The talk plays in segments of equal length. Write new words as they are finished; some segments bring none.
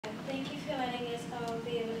all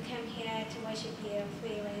be able to come here to worship you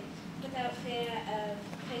freely without fear of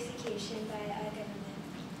persecution by our government.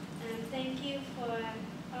 Thank you for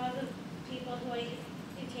all the people who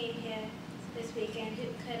came here this weekend who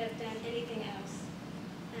could have done anything else.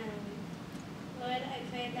 Lord, I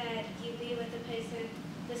pray that you be with the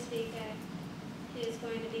speaker, who is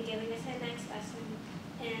going to be giving us our next lesson,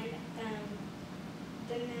 and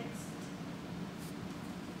the next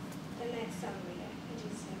song reader. In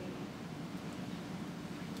Jesus' name,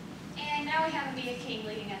 amen. And now we have Mia King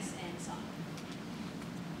leading us in song.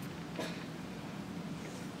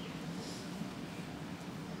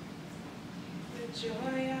 The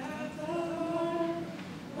joy of the Lord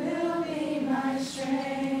will be my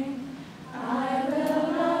strength. I will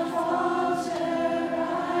not falter, I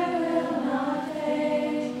will not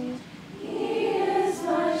faint. He is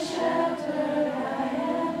my shepherd, I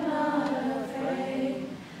am not afraid.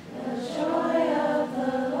 The joy of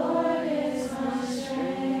the Lord is my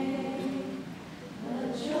strength. The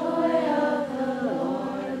joy of the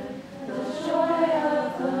Lord, the joy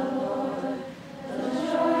of the Lord, the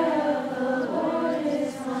joy of the Lord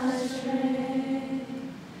is my strength.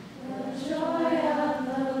 The joy of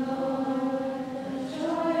the Lord, the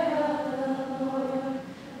joy of the Lord,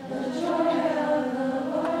 the joy of the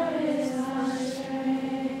Lord is my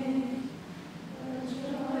strength. The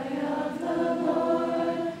joy of the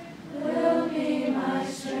Lord will be my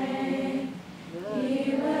strength. He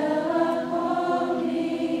will uphold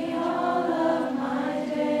me all of my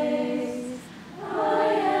days. I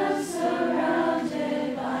am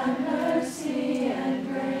surrounded by mercy and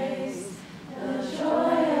grace. The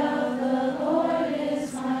joy of the Lord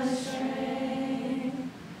is my strength.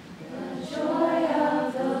 The joy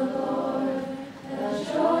of the Lord, the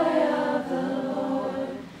joy of the Lord,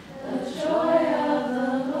 the joy of the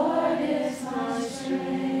Lord is my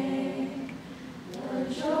strength. The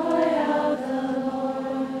joy of the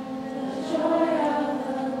Lord, the joy of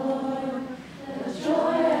the Lord, the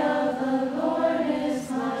joy of the Lord is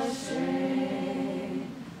my strength.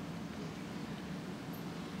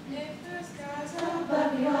 If the skies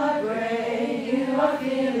above you are gray, you are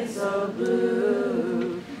feeling so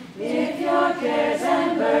blue. If your cares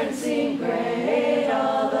and burdens seem great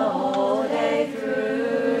all the whole day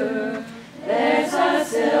through, there's a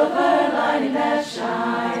silver lining that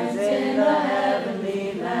shines in the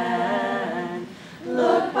heavenly land.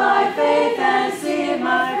 Look by faith and see it,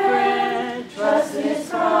 my friend. Trust in His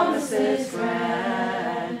promises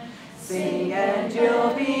grand. Sing and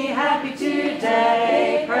you'll be happy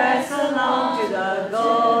today. Press along to the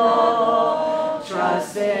goal.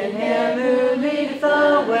 Trust in Him who leadeth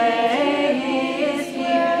the way. He is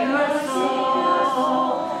keeping your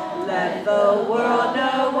soul. Let the world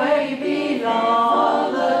know where you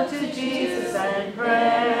belong. Look to Jesus and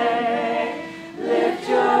pray. Lift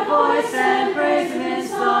your voice and praise Him in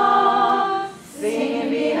song. Sing and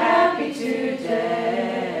be happy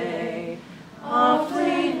today.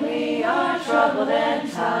 Often we are troubled and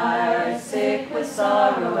tired, sick with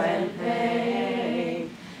sorrow and pain.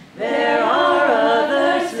 There are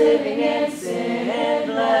others living in sin,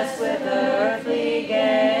 blessed with earthly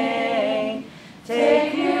gain.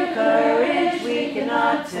 Take new courage, we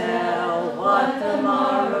cannot tell what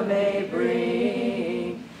tomorrow may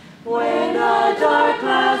bring. When the dark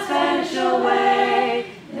clouds vanish away,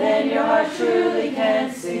 then your heart truly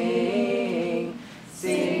can sing.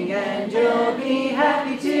 Sing and you'll be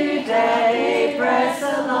happy today. Press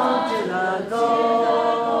along to the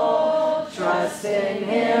goal. Trust in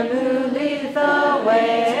Him who leadeth the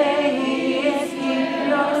way. He is keeping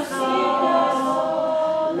your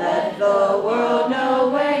soul. Let the world know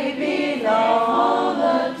where you belong.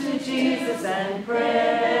 Look to Jesus and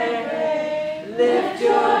pray. Lift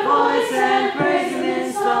your voice and praise Him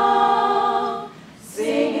in song.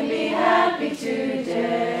 Sing and be happy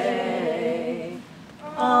today.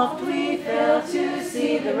 Oft we fail to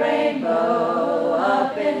see the rainbow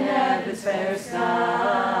up in heaven's fair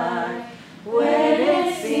sky. When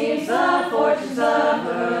it seems the fortunes of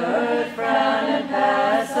earth frown and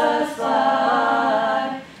pass us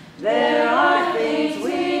by, there are things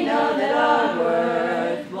we know that are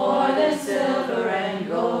worth more than silver and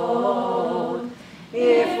gold.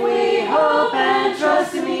 If we hope and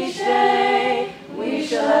trust Him each day, we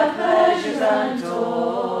shall have pleasures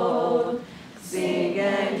untold. Sing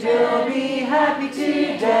and you'll be happy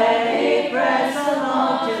today. Press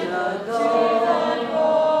along to the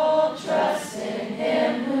goal. Trust in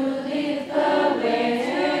Him who leadeth the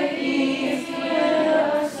way. He is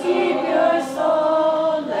keep your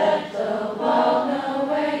soul. Let the world know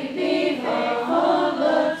where you belong.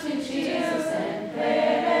 Look to Jesus and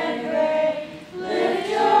pray. Lift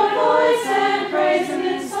your voice and praise Him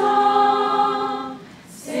in song.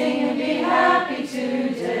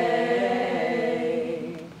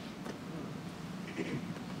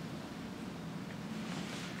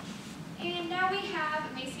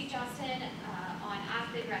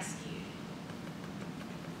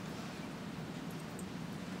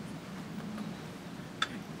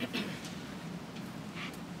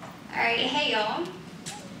 Alright, hey y'all.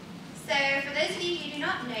 So for those of you who do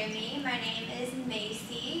not know me, my name is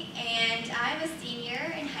Macey, and I'm a senior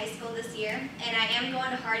in high school this year, and I am going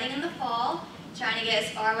to Harding in the fall, trying to get as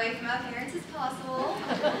far away from my parents as possible.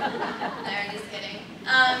 No, I'm just kidding.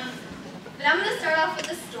 But I'm going to start off with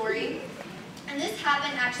a story, and this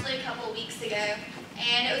happened actually a couple of weeks ago,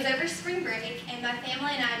 and it was over spring break, and my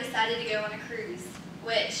family and I decided to go on a cruise,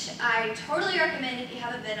 which I totally recommend if you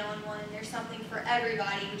haven't been on one. There's something for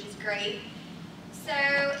everybody, which is great. So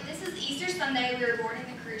this is Easter Sunday. We were boarding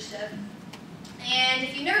the cruise ship. And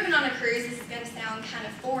if you've never been on a cruise, this is going to sound kind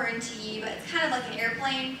of foreign to you, but it's kind of like an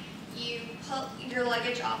airplane. You put your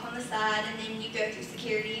luggage off on the side, and then you go through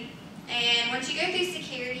security. And once you go through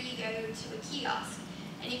security, you go to a kiosk.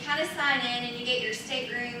 And you kind of sign in, and you get your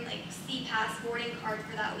stateroom, like C-Pass boarding card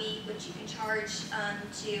for that week, which you can charge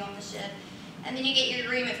to on the ship. And then you get your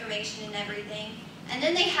room information and everything. And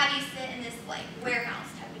then they have you sit in this like warehouse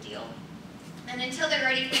type of deal. And until they're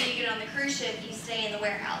ready for you to get on the cruise ship, you stay in the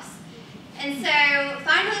warehouse. And so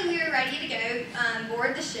finally we were ready to go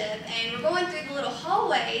board the ship, and we're going through the little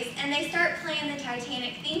hallways, and they start playing the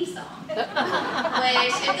Titanic theme song. Which,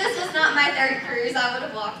 if this was not my third cruise, I would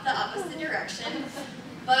have walked the opposite direction.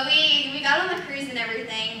 But we got on the cruise and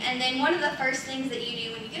everything, and then one of the first things that you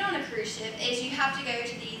do when you get on a cruise ship is you have to go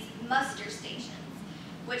to these muster stations,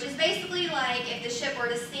 which is basically like if the ship were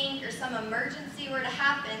to sink or some emergency were to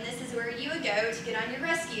happen, this is where you would go to get on your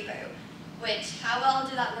rescue boat. Which, how well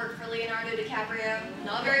did that work for Leonardo DiCaprio?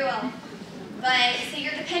 Not very well. But, so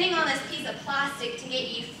you're depending on this piece of plastic to get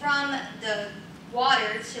you from the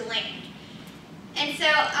water to land. And so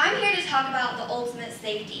I'm here to talk about the ultimate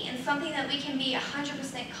safety and something that we can be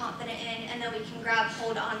 100% confident in and that we can grab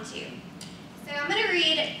hold on to. So I'm going to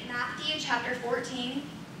read Matthew chapter 14.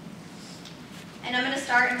 And I'm going to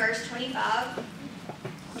start in verse 25.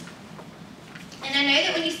 And I know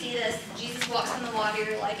that when you see this, Jesus walks on the water,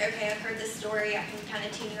 you're like, okay, I've heard this story, I can kind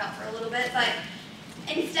of tune you out for a little bit. But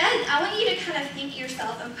instead, I want you to kind of think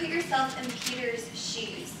yourself and put yourself in Peter's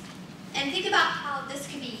shoes. And think about how this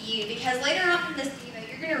could be you, because later on in this video,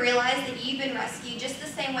 you're going to realize that you've been rescued just the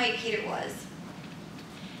same way Peter was.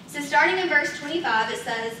 So starting in verse 25, it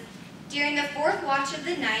says, "During the fourth watch of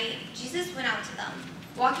the night, Jesus went out to them,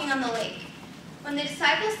 walking on the lake. When the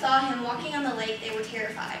disciples saw him walking on the lake, they were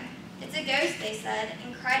terrified. 'It's a ghost,' they said,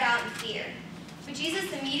 and cried out in fear. But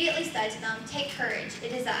Jesus immediately said to them, 'Take courage,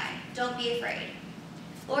 it is I. Don't be afraid.'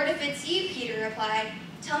 'Lord, if it's you,' Peter replied,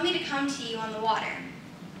 'tell me to come to you on the water.'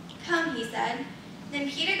 'Come,' he said. Then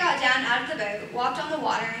Peter got down out of the boat, walked on the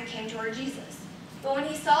water, and came toward Jesus. But when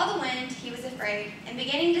he saw the wind, he was afraid, and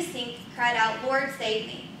beginning to sink, cried out, 'Lord, save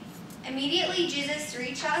me.' Immediately Jesus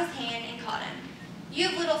reached out his hand and caught him. 'You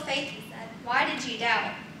have little faith,' he said. 'Why did you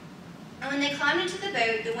doubt?' And when they climbed into the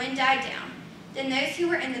boat, the wind died down. Then those who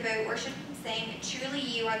were in the boat worshipped him, saying, 'Truly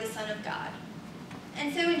you are the Son of God.'"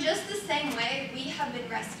 And so in just the same way, we have been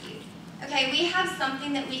rescued. Okay, we have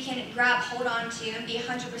something that we can grab hold on to and be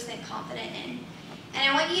 100% confident in. And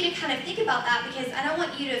I want you to kind of think about that, because I don't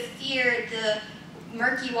want you to fear the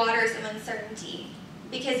murky waters of uncertainty,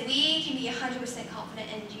 because we can be 100%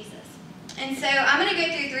 confident in Jesus. And so I'm going to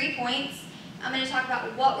go through 3 points. I'm going to talk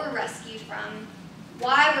about what we're rescued from,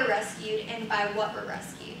 why we're rescued, and by what we're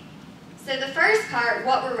rescued. So the first part,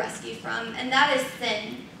 what we're rescued from, and that is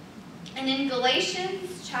sin. And in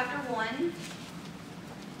Galatians chapter 1,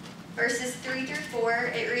 verses 3 through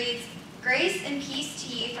 4, it reads, "Grace and peace to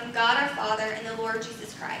you from God our Father and the Lord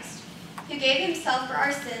Jesus Christ, who gave himself for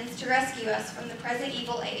our sins to rescue us from the present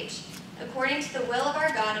evil age, according to the will of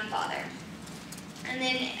our God and Father." And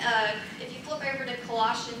then if you flip over to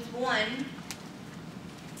Colossians 1,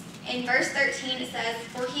 in verse 13 it says,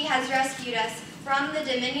 "For he has rescued us from the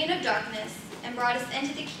dominion of darkness and brought us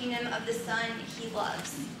into the kingdom of the Son he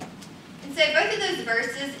loves." And so both of those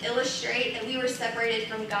verses illustrate that we were separated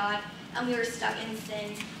from God and we were stuck in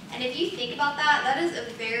sin. And if you think about that, that is a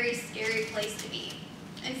very scary place to be.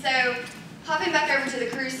 And so, hopping back over to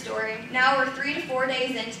the cruise story, now we're 3 to 4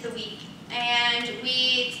 days into the week, and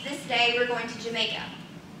this day we're going to Jamaica.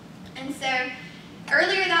 And so,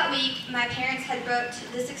 earlier that week, my parents had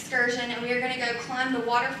booked this excursion, and we were going to go climb the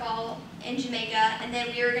waterfall in Jamaica, and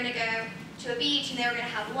then we were going to go to a beach, and they were going to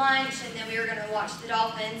have lunch, and then we were going to watch the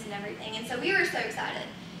dolphins and everything. And so we were so excited.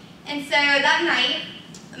 And so that night,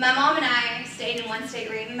 my mom and I stayed in one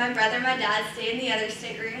stateroom, and my brother and my dad stayed in the other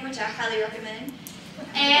stateroom, which I highly recommend.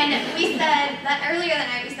 And we said that earlier that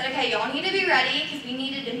night, we said, okay, y'all need to be ready, because we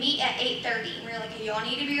needed to meet at 8:30. And we were like, hey, y'all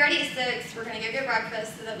need to be ready at 6. We're going to go get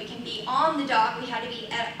breakfast so that we can be on the dock. We had to be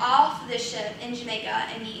off the ship in Jamaica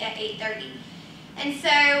and meet at 8:30. And so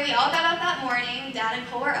we all got up that morning. Dad and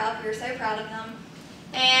Cole were up. We were so proud of them.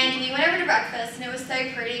 And we went over to breakfast, and it was so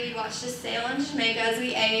pretty. We watched us sail in Jamaica as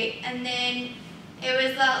we ate. And then it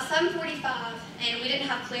was about 7:45, and we didn't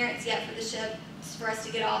have clearance yet for the ship for us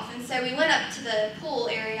to get off. And so we went up to the pool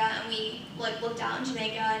area, and we looked out in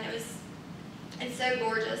Jamaica, and it's so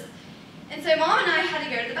gorgeous. And so Mom and I had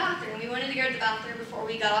to go to the bathroom. We wanted to go to the bathroom before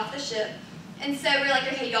we got off the ship. And so we're like,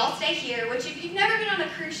 okay, y'all stay here, which if you've never been on a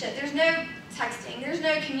cruise ship, there's no texting, there's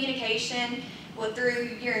no communication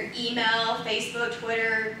through your email, Facebook,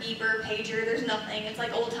 Twitter, beeper, pager, there's nothing. It's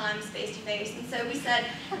like old times face-to-face. And so we said,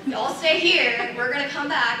 y'all stay here, we're going to come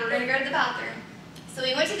back, we're going to go to the bathroom. So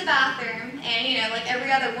we went to the bathroom, and like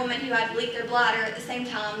every other woman who had leaked their bladder at the same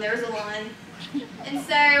time, there was a line. And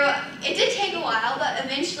so it did take a while, but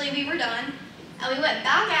eventually we were done. And we went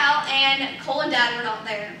back out, and Cole and Dad were not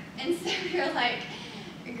there. And so we were like,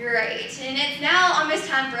 great. And it's now almost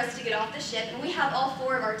time for us to get off the ship, and we have all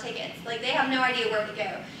 4 of our tickets. Like, they have no idea where to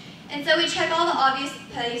go. And so we check all the obvious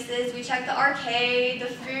places. We check the arcade, the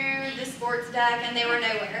food, the sports deck, and they were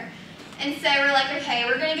nowhere. And so we're like, okay,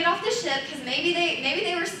 we're going to get off the ship, because maybe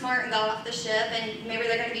they were smart and got off the ship, and maybe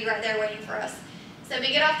they're going to be right there waiting for us. So we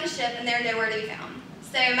get off the ship, and they're nowhere to be found.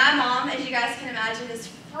 So my mom, as you guys can imagine, is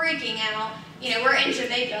freaking out. We're in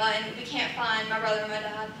Jamaica, and we can't find my brother and my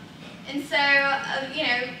dad. And so,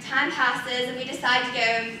 time passes, and we decide to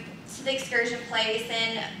go to the excursion place,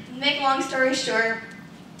 and make a long story short,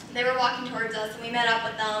 they were walking towards us, and we met up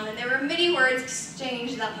with them, and there were many words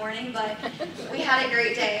exchanged that morning, but we had a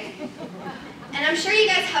great day. And I'm sure you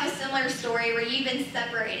guys have a similar story where you've been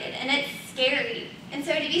separated, and it's scary. And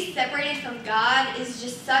so to be separated from God is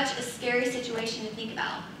just such a scary situation to think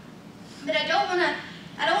about. But I don't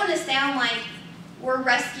want to sound like we're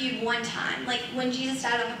rescued one time. Like when Jesus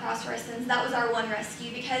died on the cross for our sins, that was our one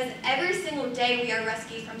rescue, because every single day we are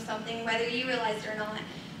rescued from something, whether you realize it or not.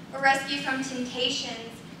 We're rescued from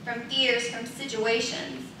temptations, from fears, from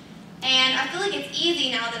situations. And I feel like it's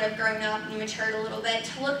easy now that I've grown up and matured a little bit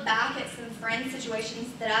to look back at some friend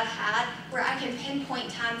situations that I've had where I can pinpoint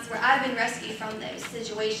times where I've been rescued from those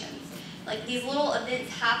situations. Like these little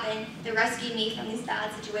events happen that rescued me from these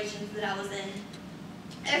bad situations that I was in.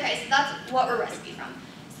 Okay, so that's what we're rescued from.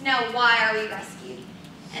 So now, why are we rescued?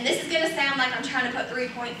 And this is going to sound like I'm trying to put 3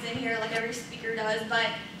 points in here like every speaker does, but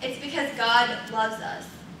it's because God loves us.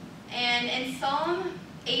 And in Psalm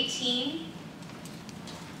 18,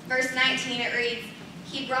 verse 19, it reads,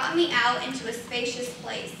 "He brought me out into a spacious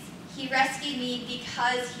place. He rescued me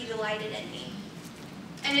because he delighted in me."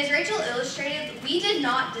 And as Rachel illustrated, we did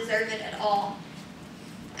not deserve it at all.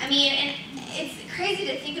 I mean, and it's crazy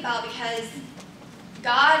to think about because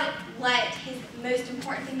God let his most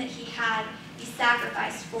important thing that he had be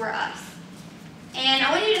sacrificed for us. And I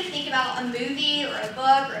want you to think about a movie or a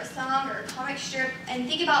book or a song or a comic strip and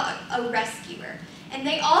think about a rescuer. And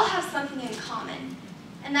they all have something in common.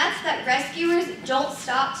 And that's that rescuers don't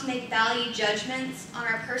stop to make value judgments on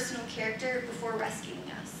our personal character before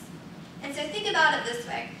rescuing us. And so think about it this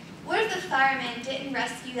way. What if the fireman didn't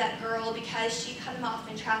rescue that girl because she cut him off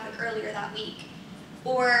in traffic earlier that week?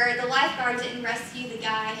 Or the lifeguard didn't rescue the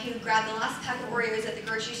guy who grabbed the last pack of Oreos at the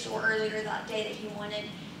grocery store earlier that day that he wanted?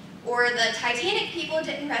 Or the Titanic people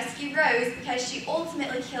didn't rescue Rose because she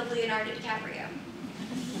ultimately killed Leonardo DiCaprio?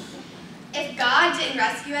 If God didn't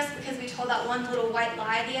rescue us because we told that one little white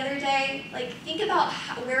lie the other day, like think about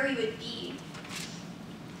where we would be.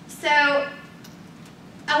 So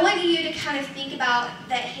I want you to kind of think about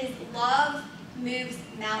that his love moves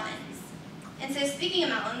mountains. And so speaking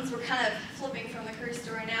of mountains, we're kind of flipping from the cruise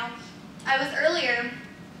story now. I was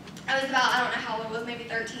about, I don't know how old I was, maybe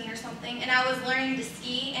 13 or something, and I was learning to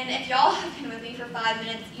ski. And if y'all have been with me for 5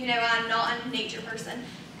 minutes, you know I'm not a nature person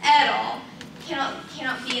at all.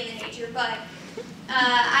 Cannot be in the nature, but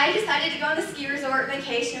I decided to go on the ski resort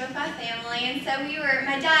vacation with my family, and so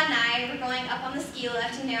my dad and I were going up on the ski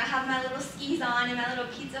lift, and I have my little skis on and my little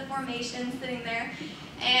pizza formation sitting there,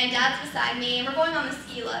 and Dad's beside me, and we're going on the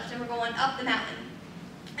ski lift, and we're going up the mountain.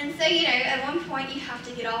 And so, at one point you have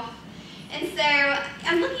to get off. And so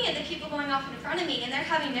I'm looking at the people going off in front of me, and they're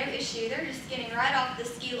having no issue. They're just getting right off the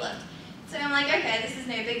ski lift. So I'm like, okay, this is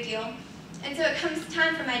no big deal. And so it comes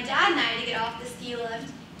time for my dad and I to get off the ski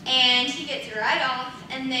lift, and he gets right off,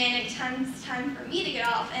 and then it comes time for me to get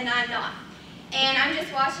off, and I'm not. And I'm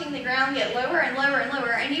just watching the ground get lower and lower and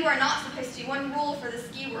lower, and you are not supposed to. One rule for the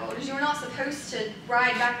ski world is you are not supposed to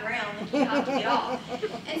ride back around, like you have to get off.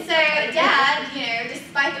 And so Dad,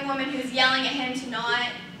 despite the woman who's yelling at him to not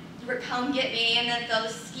come get me, and that the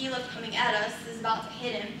ski lift coming at us is about to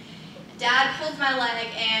hit him, Dad pulls my leg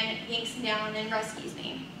and yanks me down and rescues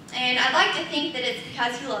me. And I'd like to think that it's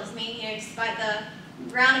because he loves me, despite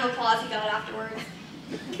the round of applause he got afterwards.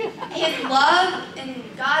 His love and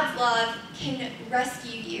God's love can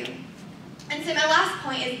rescue you. And so my last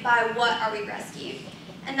point is, by what are we rescued?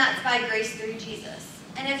 And that's by grace through Jesus.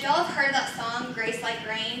 And if y'all have heard that song, Grace Like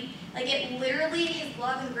Rain, it literally, his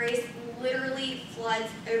love and grace literally floods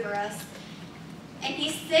over us. And he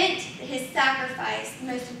sent his sacrifice, the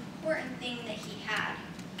most important thing that he had.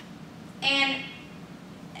 And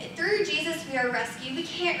through Jesus, we are rescued. We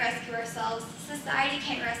can't rescue ourselves. Society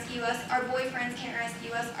can't rescue us. Our boyfriends can't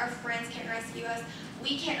rescue us. Our friends can't rescue us.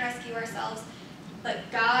 We can't rescue ourselves. But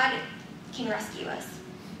God can rescue us.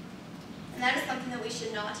 And that is something that we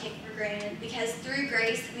should not take for granted, because through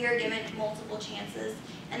grace, we are given multiple chances,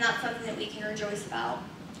 and that's something that we can rejoice about.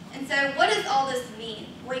 And so what does all this mean?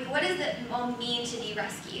 What does it all mean to be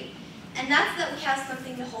rescued? And that's that we have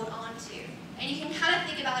something to hold on to. And you can kind of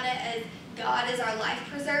think about it as God is our life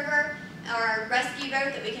preserver, our rescue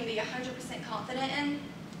boat that we can be 100% confident in.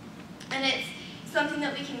 And it's something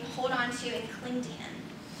that we can hold on to and cling to him.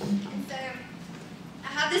 And so I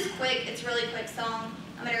have this it's really quick song.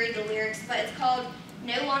 I'm going to read the lyrics, but it's called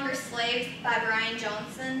No Longer Slaves by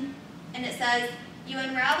Johnston. And it says, "You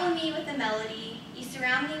unravel me with a melody, you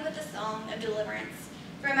surround me with a song of deliverance.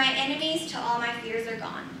 From my enemies till all my fears are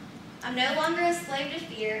gone. I'm no longer a slave to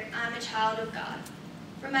fear, I'm a child of God.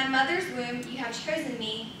 From my mother's womb you have chosen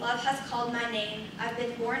me, love has called my name. I've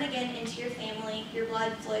been born again into your family, your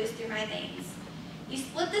blood flows through my veins. You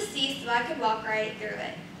split the sea so I could walk right through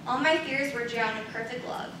it. All my fears were drowned in perfect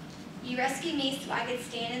love. You rescued me so I could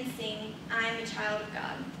stand and sing, I am a child of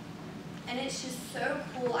God." And it's just so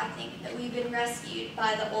cool, I think, that we've been rescued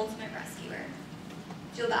by the ultimate rescuer.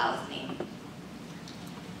 You'll bow with me.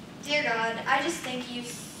 Dear God, I just thank you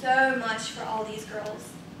so much for all these girls.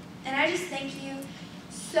 And I just thank you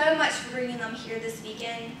so much for bringing them here this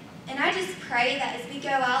weekend. And I just pray that as we go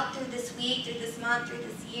out through this week, through this month, through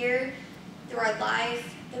this year, through our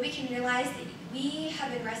life, that we can realize that we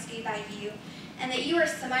have been rescued by you, and that you are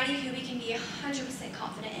somebody who we can be 100%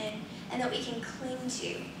 confident in, and that we can cling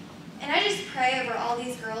to. And I just pray over all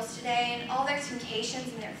these girls today and all their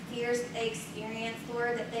temptations and their fears that they experience,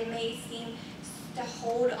 Lord, that they may seem to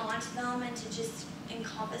hold on to them and to just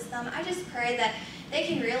encompass them. I just pray that they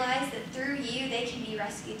can realize that through you they can be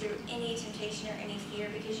rescued through any temptation or any fear,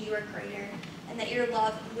 because you are greater, and that your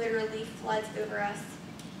love literally floods over us.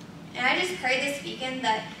 And I just pray this weekend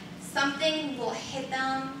that something will hit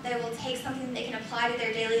them, they will take something they can apply to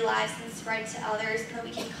their daily lives and spread to others, and that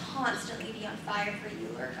we can constantly be on fire for you,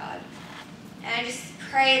 Lord God. And I just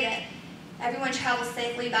pray that everyone travels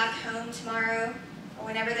safely back home tomorrow or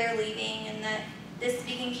whenever they're leaving, and that this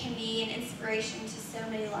weekend can be an inspiration to so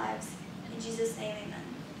many lives. In Jesus' name, amen.